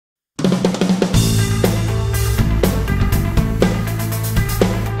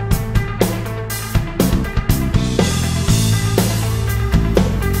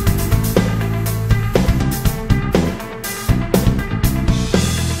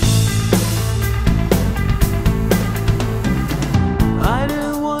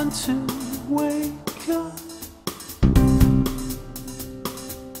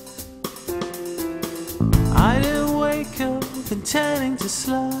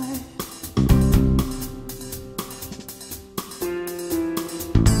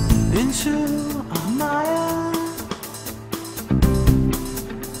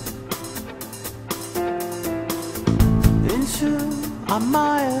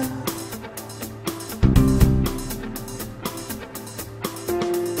Mire.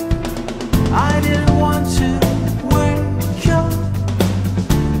 I didn't want to wake up.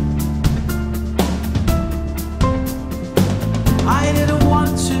 I didn't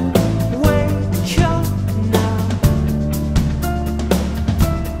want to wake up now.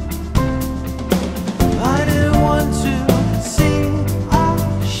 I didn't want to see our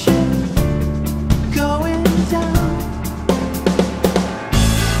ship going down.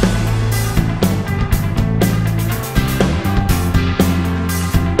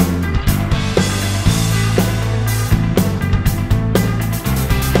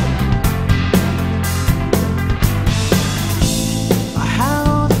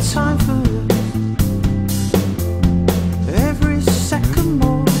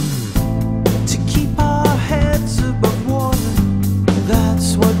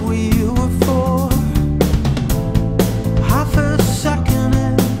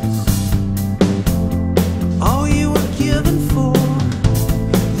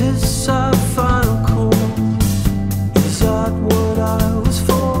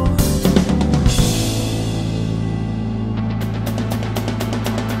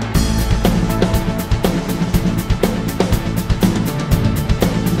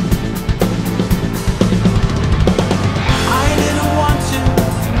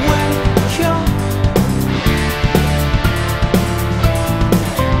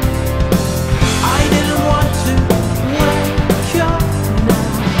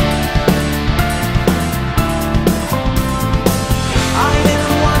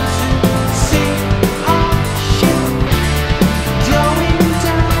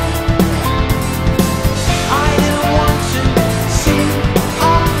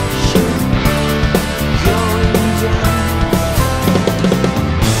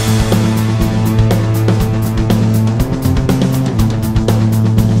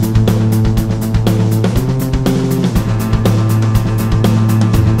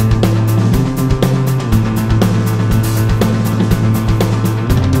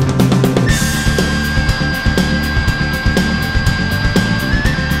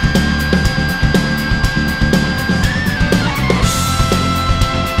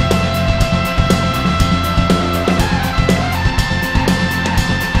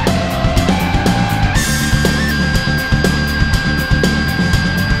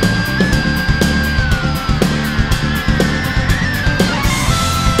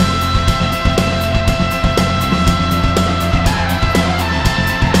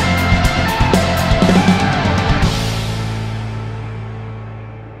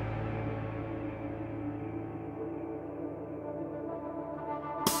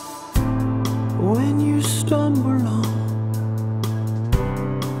 When you stumble on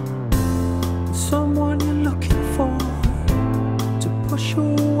someone you're looking for to push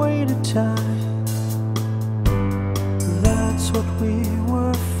your weight at time, that's what we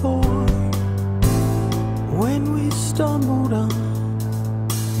were for. When we stumbled on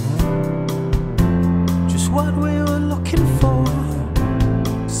just what we were looking for,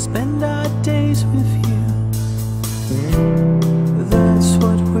 spend our days with you, that's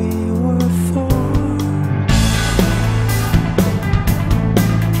what we were for.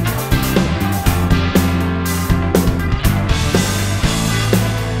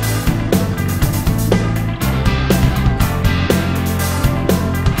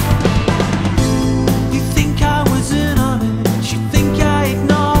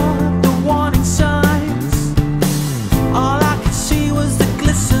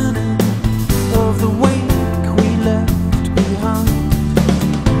 The wake we left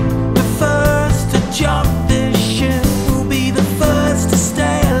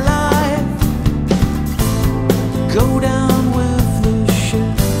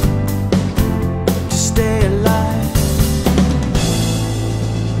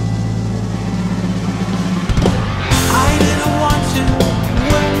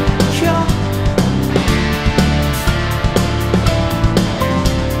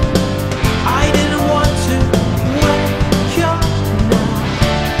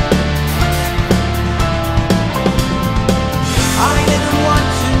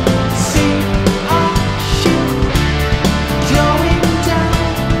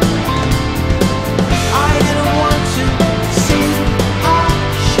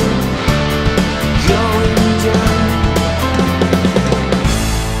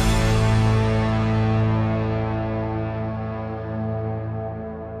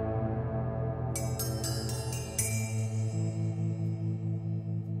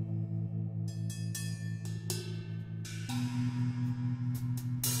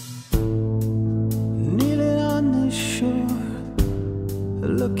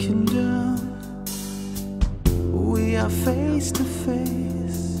looking down. We are face to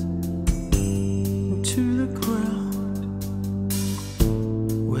face to the ground.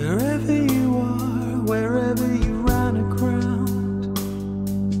 Wherever you are, wherever you ran aground,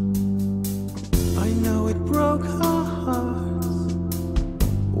 I know it broke our hearts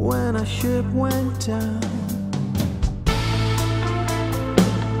when our ship went down.